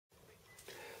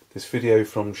This video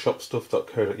from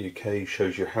shopstuff.co.uk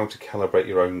shows you how to calibrate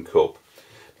your own cup.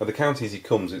 Now the Count Easy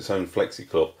comes with its own flexi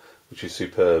club, which is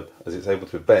superb as it's able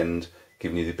to bend,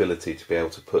 giving you the ability to be able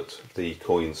to put the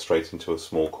coins straight into a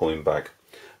small coin bag.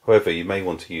 However, you may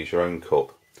want to use your own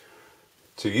cup.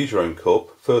 To use your own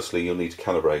cup, firstly you'll need to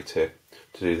calibrate it.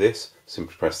 To do this,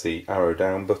 simply press the arrow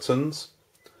down buttons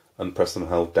and press them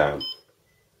held down.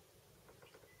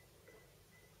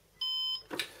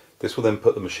 This will then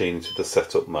put the machine into the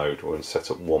setup mode, or in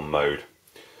setup 1 mode.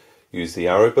 Use the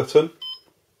arrow button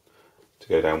to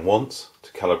go down once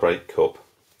to calibrate cup,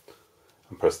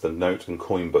 and press the note and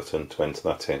coin button to enter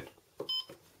that in.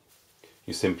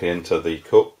 You simply enter the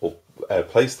cup, or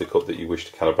place the cup that you wish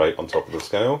to calibrate on top of the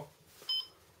scale,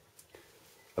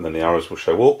 and then the arrows will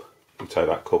show up. You take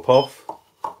that cup off,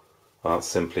 and that's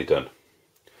simply done.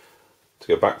 To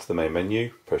go back to the main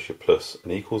menu, press your plus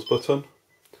and equals button,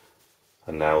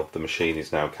 and now the machine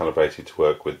is now calibrated to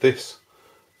work with this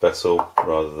vessel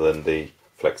rather than the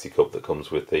flexi cup that comes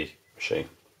with the machine.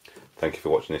 Thank you for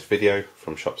watching this video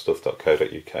from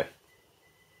shopstuff.co.uk.